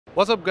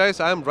What's up, guys?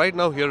 I'm right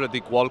now here at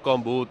the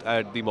Qualcomm booth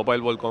at the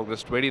Mobile World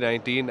Congress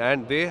 2019,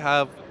 and they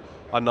have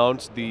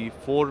announced the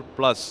 4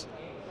 Plus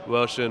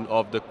version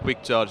of the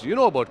Quick Charge. You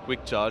know about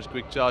Quick Charge.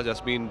 Quick Charge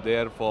has been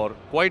there for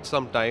quite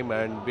some time,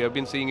 and we have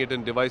been seeing it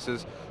in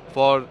devices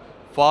for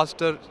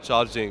faster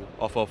charging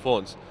of our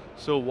phones.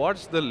 So,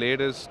 what's the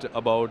latest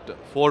about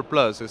 4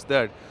 Plus is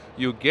that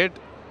you get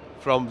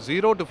from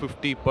 0 to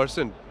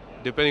 50%,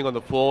 depending on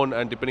the phone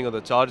and depending on the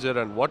charger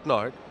and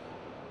whatnot,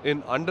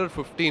 in under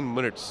 15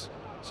 minutes.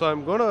 So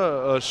I'm going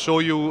to show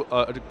you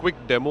a quick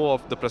demo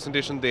of the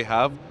presentation they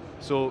have.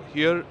 So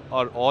here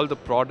are all the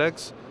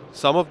products.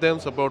 Some of them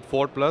support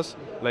 4 Plus,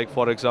 like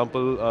for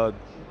example,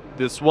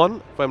 this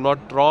one, if I'm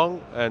not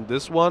wrong, and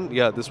this one,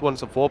 yeah, this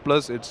one's a 4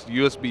 Plus, it's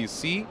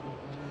USB-C.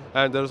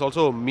 And there's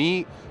also a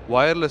Mi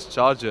wireless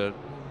charger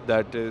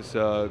that is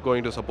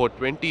going to support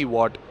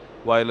 20-watt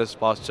wireless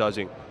fast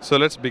charging. So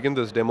let's begin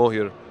this demo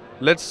here.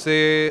 Let's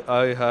say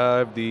I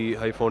have the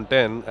iPhone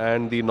 10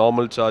 and the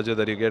normal charger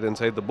that you get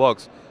inside the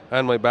box,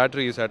 and my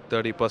battery is at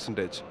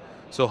 30%.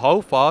 So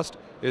how fast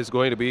is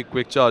going to be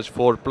Quick Charge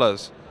 4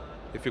 Plus?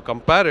 If you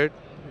compare it,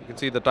 you can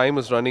see the time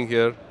is running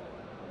here,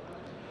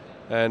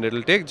 and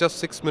it'll take just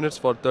 6 minutes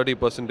for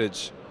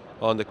 30%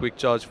 on the Quick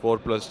Charge 4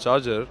 Plus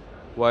charger,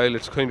 while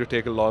it's going to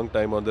take a long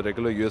time on the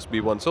regular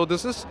USB one. So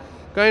this is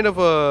kind of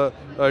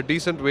a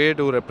decent way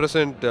to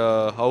represent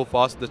how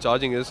fast the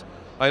charging is.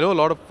 I know a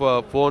lot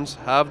of phones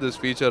have this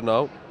feature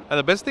now, and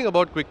the best thing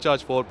about Quick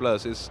Charge 4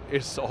 Plus is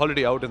it's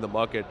already out in the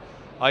market.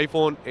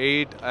 iPhone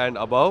 8 and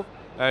above,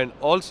 and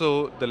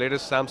also the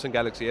latest Samsung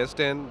Galaxy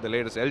S10, the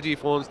latest LG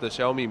phones, the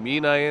Xiaomi Mi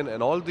 9,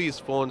 and all these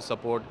phones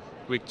support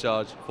Quick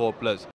Charge 4 Plus.